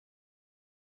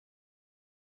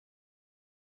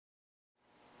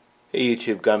Hey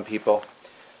YouTube gun people,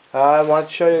 I wanted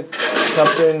to show you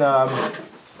something on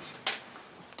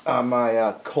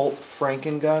my Colt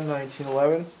Franken gun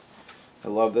 1911. I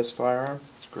love this firearm,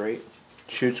 it's great,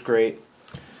 shoots great.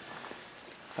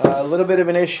 A little bit of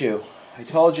an issue. I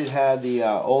told you it had the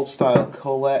old style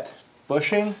Colette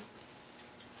Bushing.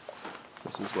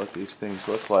 This is what these things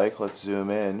look like. Let's zoom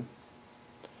in.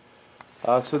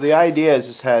 So the idea is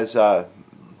this has,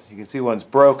 you can see one's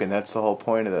broken, that's the whole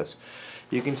point of this.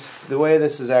 You can, the way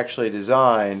this is actually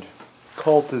designed,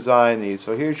 Colt designed these.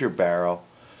 So here's your barrel.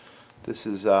 This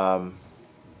is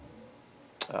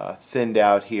thinned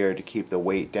out here to keep the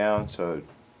weight down, so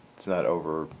it's not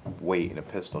overweight in a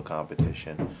pistol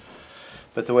competition.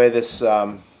 But the way this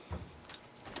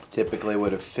typically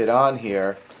would have fit on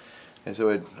here is it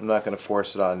would. I'm not going to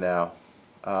force it on now,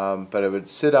 but it would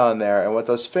sit on there. And what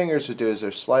those fingers would do is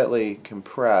they're slightly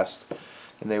compressed,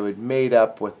 and they would mate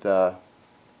up with the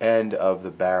end of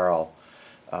the barrel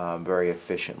very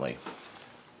efficiently.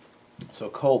 So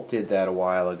Colt did that a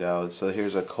while ago. So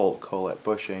here's a Colt Collet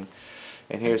Bushing,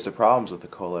 and here's the problems with the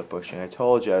Collet Bushing. I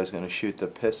told you I was going to shoot the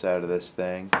piss out of this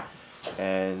thing,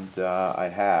 and I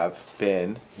have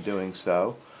been doing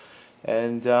so.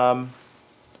 And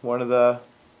one of the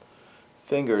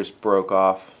fingers broke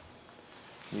off.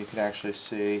 You can actually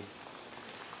see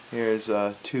here's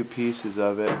two pieces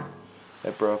of it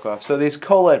that broke off. So these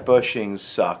Colette Bushings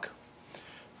suck,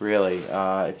 really.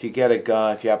 If you get a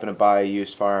gun, if you happen to buy a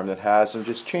used firearm that has them,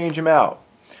 just change them out.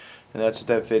 And that's what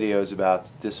that video is about.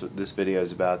 This video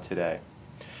is about today,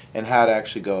 and how to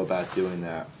actually go about doing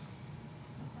that.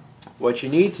 What you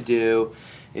need to do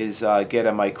is get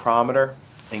a micrometer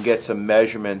and get some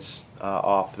measurements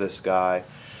off this guy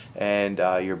and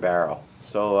your barrel.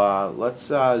 So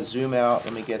let's zoom out.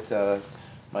 Let me get the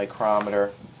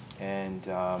micrometer, and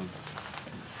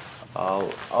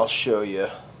I'll show you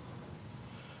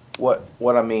what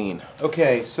I mean.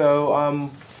 Okay, so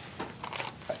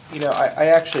you know, I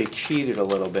actually cheated a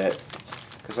little bit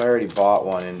because I already bought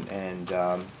one,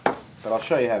 but I'll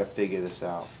show you how to figure this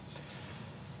out.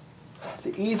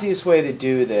 The easiest way to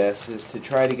do this is to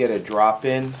try to get a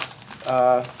drop-in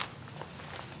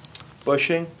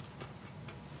bushing.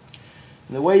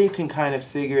 And the way you can kind of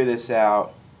figure this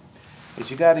out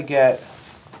is you got to get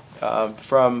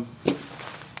from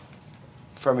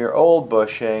your old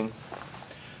bushing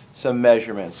some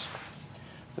measurements.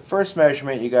 The first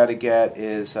measurement you got to get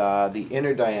is the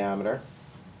inner diameter.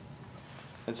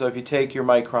 And so if you take your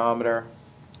micrometer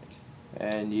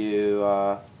and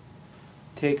you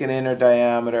take an inner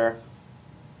diameter,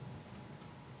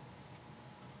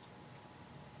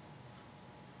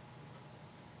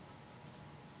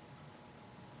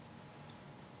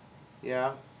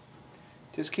 yeah,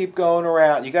 just keep going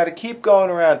around. You got to keep going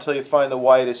around until you find the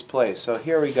widest place. So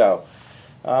here we go.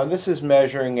 This is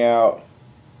measuring out,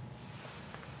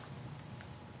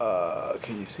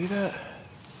 can you see that?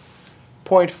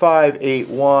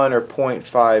 0.581 or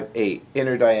 0.58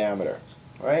 inner diameter,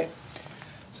 right?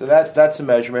 So that's a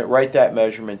measurement. Write that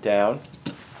measurement down.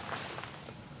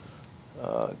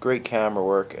 Great camera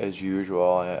work as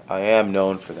usual. I am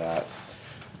known for that.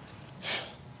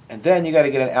 And then you got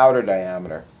to get an outer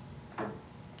diameter.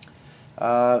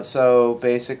 So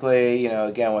basically, you know,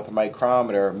 again with a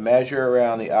micrometer, measure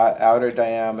around the outer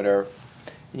diameter.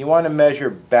 And you want to measure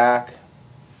back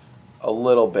a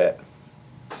little bit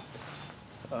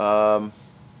from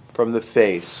the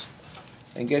face,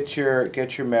 and get your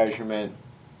measurement.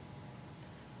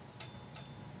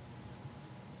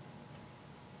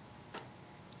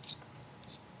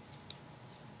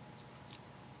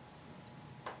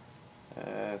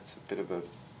 It's a bit of a, you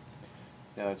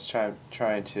know, it's trying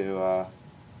to,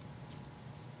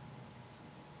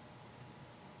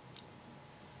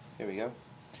 here we go.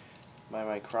 My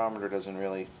micrometer doesn't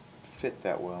really fit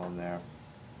that well in there.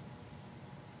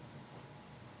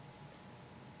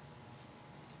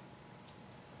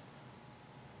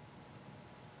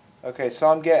 Okay, so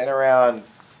I'm getting around,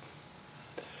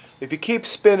 if you keep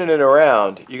spinning it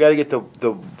around, you got to get the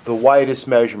widest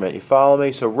measurement. You follow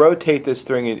me? So rotate this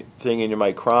thing in your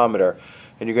micrometer,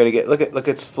 and you're going to get, look,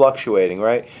 it's fluctuating,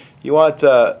 right? You want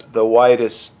the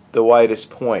widest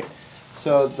point.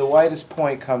 So the widest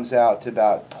point comes out to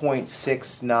about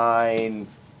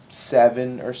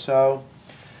 0.697 or so.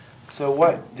 So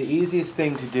what the easiest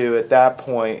thing to do at that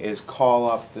point is call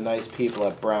up the nice people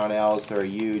at Brownells. They're a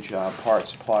huge part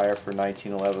supplier for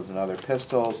 1911s and other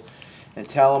pistols, and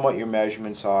tell them what your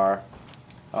measurements are.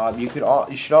 You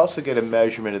should also get a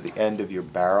measurement at the end of your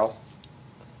barrel.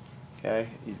 Okay,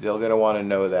 they're going to want to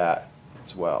know that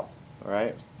as well. All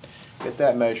right, get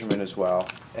that measurement as well,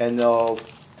 and they'll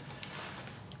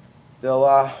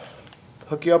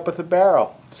hook you up with a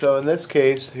barrel. So in this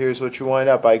case, here's what you wind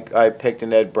up. I picked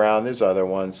an Ed Brown. There's other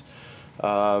ones.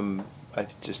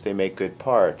 They make good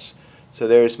parts. So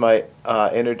there's my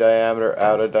inner diameter,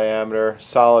 outer diameter,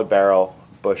 solid barrel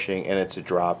bushing, and it's a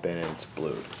drop-in and it's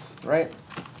blued. Right?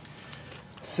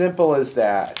 Simple as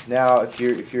that. Now, if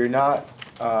you're not,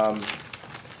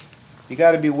 you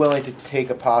got to be willing to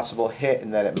take a possible hit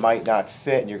and that it might not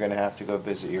fit, and you're going to have to go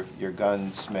visit your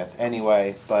gunsmith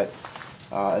anyway. But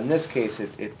in this case,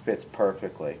 it fits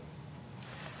perfectly.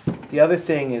 The other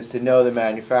thing is to know the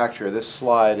manufacturer. This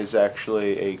slide is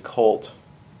actually a Colt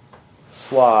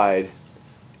slide.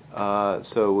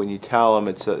 So when you tell them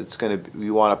it's going to,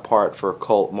 you want a part for a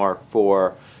Colt Mark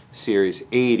IV Series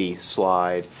 80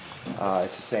 slide.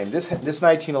 It's the same. This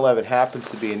 1911 happens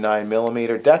to be a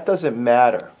 9mm. That doesn't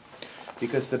matter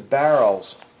because the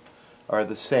barrels are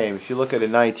the same. If you look at a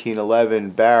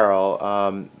 1911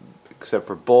 barrel, except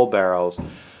for bull barrels,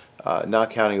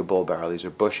 not counting a bull barrel, these are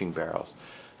bushing barrels.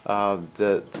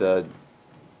 The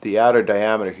outer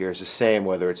diameter here is the same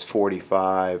whether it's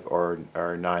 45 or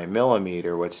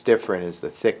 9mm. What's different is the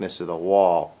thickness of the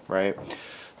wall, right?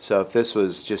 So if this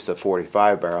was just a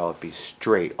 45 barrel, it'd be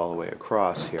straight all the way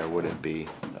across here. It wouldn't be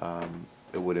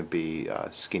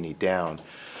skinny down,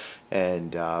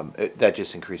 and that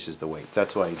just increases the weight.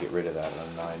 That's why you get rid of that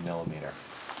on a 9mm.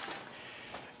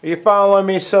 Are you following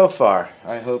me so far?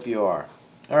 I hope you are.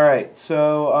 All right,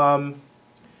 so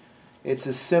it's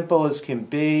as simple as can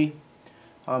be.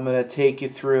 I'm going to take you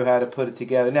through how to put it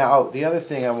together. Now, the other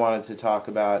thing I wanted to talk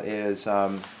about is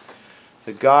the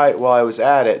guide. While I was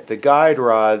at it, the guide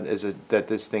rod that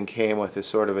this thing came with is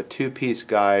sort of a two-piece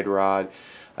guide rod.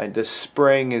 The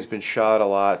spring has been shot a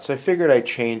lot, so I figured I'd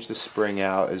change the spring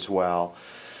out as well.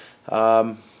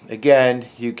 Again,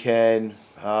 you can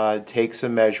take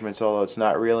some measurements, although it's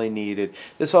not really needed.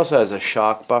 This also has a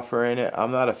shock buffer in it.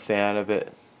 I'm not a fan of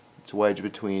it. It's wedged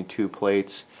between two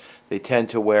plates. They tend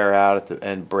to wear out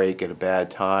and break at a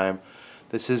bad time.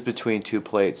 This is between two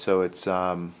plates, so it's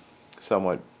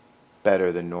somewhat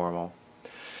better than normal.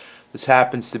 This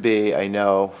happens to be, I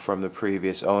know from the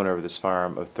previous owner of this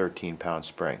firearm, a 13-pound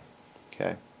spring.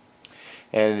 Okay,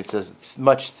 and it's a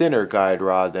much thinner guide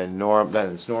rod than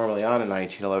it's normally on a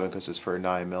 1911 because it's for a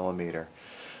 9mm.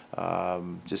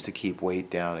 Just to keep weight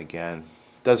down again.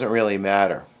 Doesn't really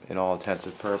matter in all intents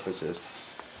and purposes.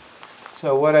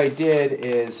 So what I did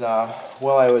is,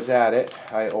 while I was at it,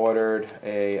 I ordered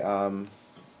a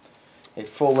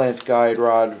full-length guide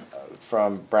rod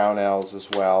from Brownells as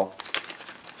well.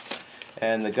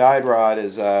 And the guide rod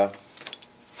is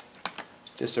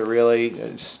just a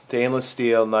really stainless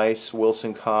steel, nice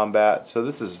Wilson Combat. So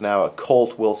this is now a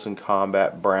Colt Wilson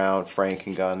Combat Brown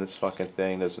Franken gun. This fucking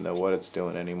thing doesn't know what it's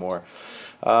doing anymore.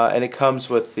 And it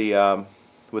comes with the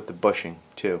bushing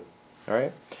too. All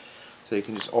right. So you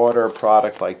can just order a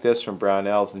product like this from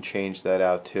Brownells and change that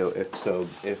out too,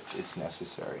 if it's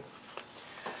necessary.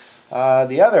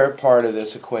 The other part of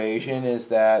this equation is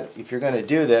that if you're going to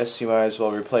do this, you might as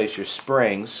well replace your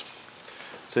springs.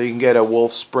 So you can get a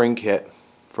Wolf spring kit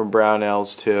from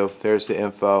Brownells too. There's the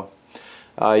info.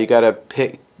 You got to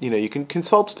pick. You can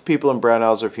consult the people in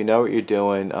Brownells, or if you know what you're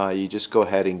doing, you just go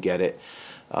ahead and get it.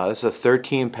 This is a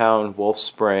 13-pound Wolf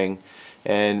spring.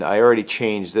 And I already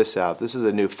changed this out. This is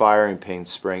a new firing pin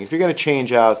spring. If you're going to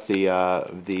change out the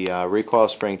recoil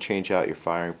spring, change out your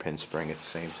firing pin spring at the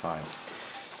same time.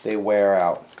 They wear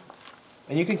out.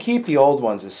 And you can keep the old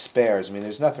ones as spares. I mean,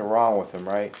 there's nothing wrong with them,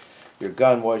 right? Your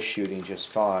gun was shooting just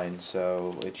fine,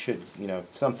 so it should,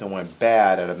 if something went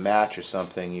bad at a match or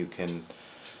something, you can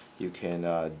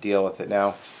deal with it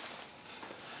now.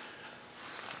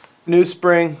 New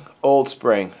spring, old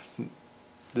spring.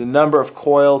 The number of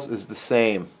coils is the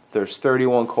same. There's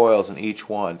 31 coils in each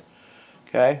one.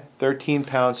 Okay,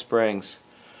 13-pound springs.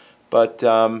 But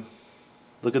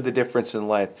look at the difference in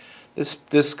length.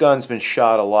 This gun's been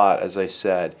shot a lot, as I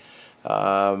said.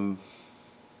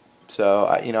 So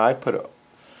I put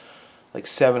like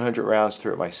 700 rounds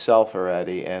through it myself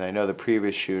already, and I know the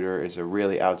previous shooter is a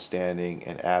really outstanding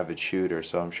and avid shooter,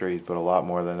 so I'm sure he's put a lot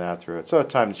more than that through it. So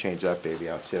it's time to change that baby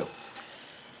out too.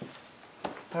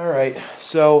 Alright,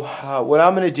 so what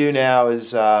I'm going to do now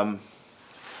is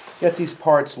get these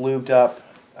parts lubed up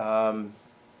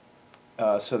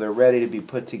so they're ready to be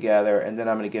put together, and then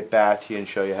I'm going to get back to you and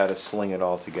show you how to sling it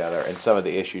all together and some of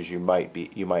the issues you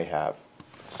might have.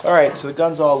 Alright, so the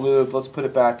gun's all lubed. Let's put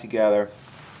it back together.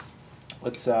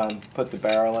 Let's put the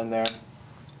barrel in there,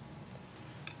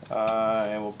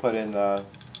 and we'll put in the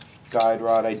guide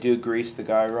rod. I do grease the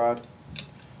guide rod.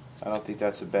 I don't think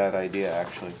that's a bad idea,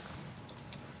 actually.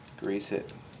 Grease it.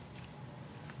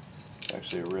 It's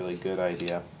actually a really good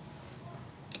idea.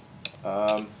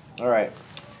 Alright,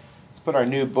 let's put our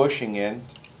new bushing in.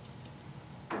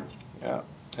 Yeah.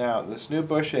 Now, this new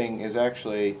bushing is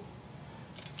actually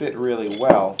fit really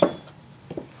well.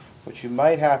 What you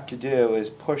might have to do is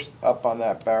push up on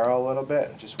that barrel a little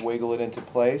bit, just wiggle it into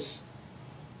place,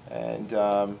 and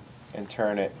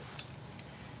turn it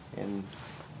in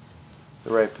the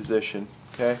right position.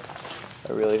 Okay?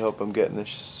 I really hope I'm getting this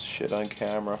shit on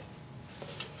camera.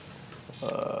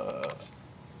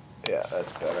 Yeah,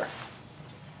 that's better.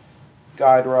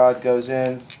 Guide rod goes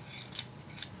in.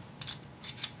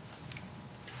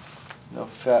 No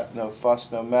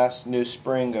fuss, no mess. New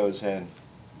spring goes in.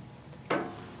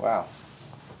 Wow,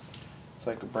 it's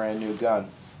like a brand new gun.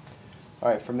 All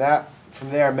right, from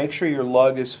there, make sure your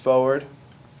lug is forward,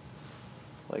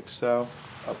 like so,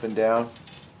 up and down.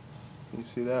 Can you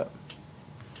see that?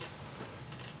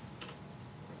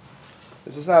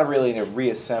 This is not really a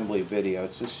reassembly video.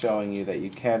 It's just showing you that you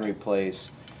can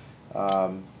replace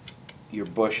your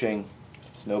bushing.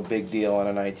 It's no big deal on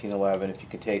a 1911. If you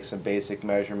can take some basic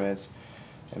measurements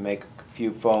and make a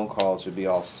few phone calls, you'll be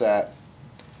all set.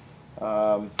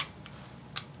 Here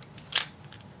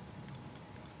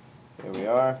we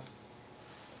are.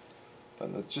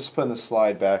 But let's just put the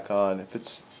slide back on. If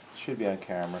it should be on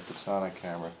camera. If it's not on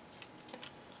camera,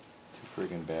 too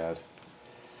friggin' bad.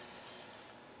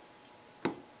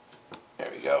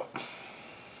 There we go.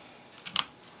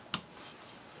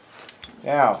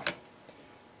 Now,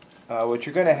 what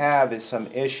you're going to have is some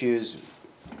issues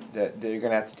that you're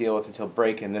going to have to deal with until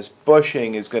break-in. This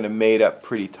bushing is going to mate up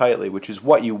pretty tightly, which is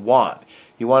what you want.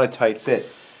 You want a tight fit.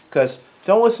 Because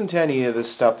don't listen to any of this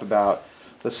stuff about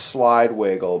the slide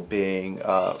wiggle being...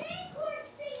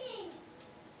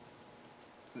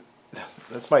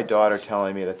 that's my daughter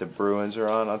telling me that the Bruins are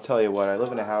on. I'll tell you what, I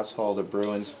live in a household of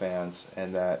Bruins fans,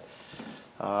 and that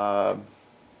my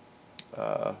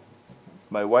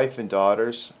wife and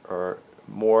daughters are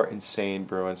more insane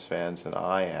Bruins fans than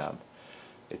I am.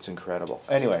 It's incredible.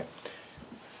 Anyway,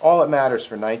 all that matters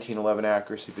for 1911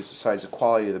 accuracy, besides the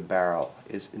quality of the barrel,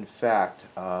 is in fact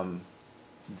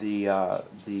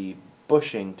the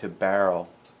bushing to barrel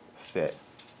fit.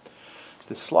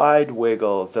 The slide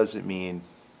wiggle doesn't mean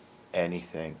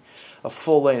anything. A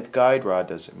full-length guide rod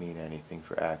doesn't mean anything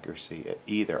for accuracy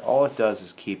either. All it does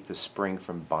is keep the spring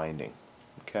from binding.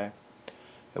 Okay?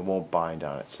 It won't bind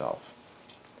on itself.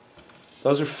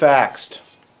 Those are facts.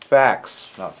 Facts,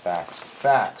 not facts.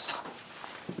 Facts.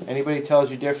 Anybody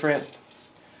tells you different,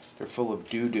 they're full of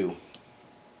doo-doo.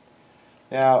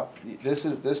 Now,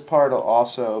 this part will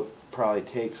also probably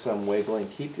take some wiggling.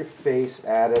 Keep your face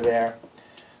out of there.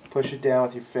 Push it down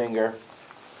with your finger.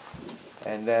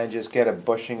 And then just get a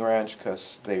bushing wrench,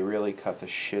 because they really cut the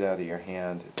shit out of your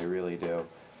hand. They really do,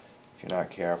 if you're not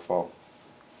careful.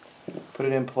 Put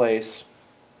it in place.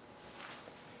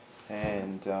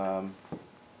 And there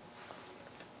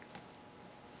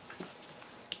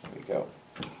we go.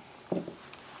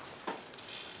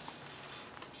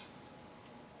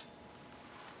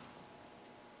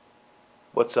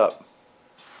 What's up?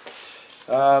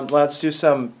 Let's do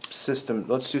some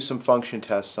function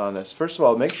tests on this. First of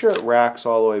all, make sure it racks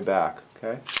all the way back,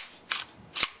 okay?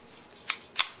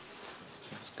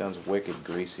 This gun's wicked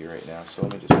greasy right now, so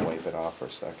let me just wipe it off for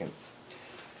a second.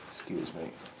 Excuse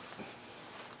me.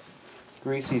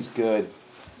 Greasy's good.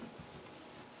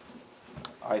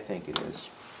 I think it is.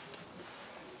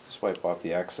 Just wipe off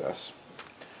the excess.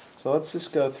 So let's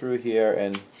just go through here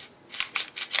and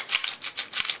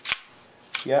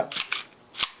yep.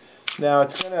 Now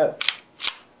it's going to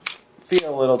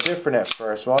feel a little different at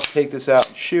first. So I'll take this out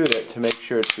and shoot it to make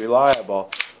sure it's reliable.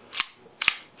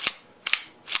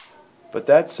 But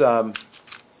that's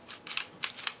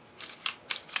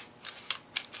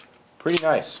pretty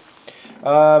nice.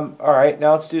 Alright,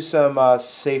 now let's do some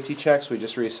safety checks. We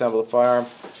just reassembled the firearm.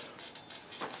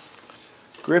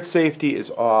 Grip safety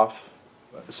is off.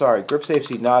 Sorry, grip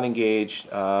safety not engaged.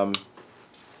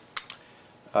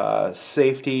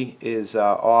 Safety is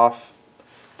off.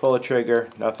 Pull the trigger,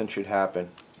 nothing should happen.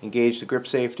 Engage the grip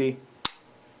safety.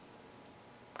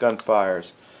 Gun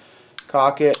fires.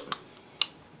 Cock it.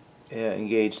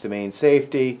 Engage the main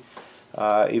safety.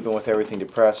 Even with everything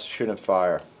depressed, shouldn't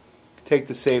fire. Take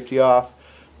the safety off.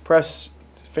 Press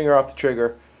finger off the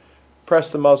trigger. Press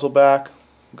the muzzle back.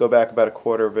 Go back about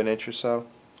 1/4 of an inch or so.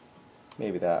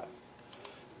 Maybe that.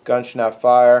 Gun should not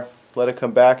fire. Let it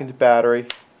come back into battery.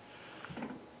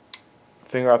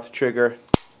 Finger off the trigger.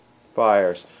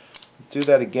 Fires. Do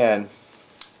that again,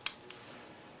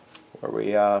 where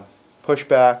we push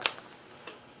back.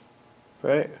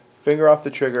 Right. Finger off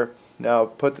the trigger. Now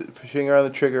put the finger on the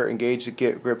trigger. Engage the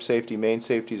grip safety. Main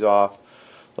safety's off.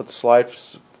 Let the slide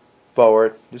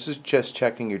forward. This is just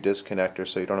checking your disconnector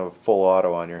so you don't have a full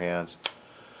auto on your hands.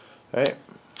 Right?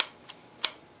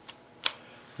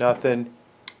 Nothing.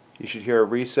 You should hear a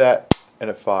reset and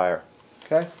a fire.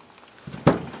 Okay?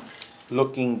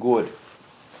 Looking good.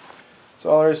 That's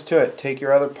all there is to it. Take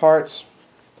your other parts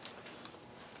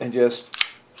and just,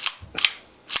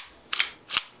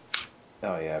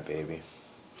 oh yeah, baby,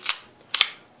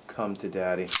 come to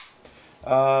daddy.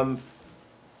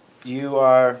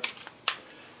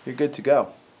 You're good to go.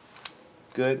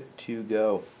 Good to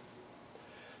go.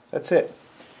 That's it.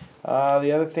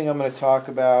 The other thing I'm going to talk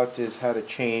about is how to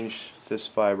change this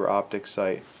fiber optic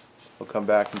sight. We'll come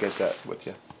back and get that with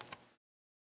you.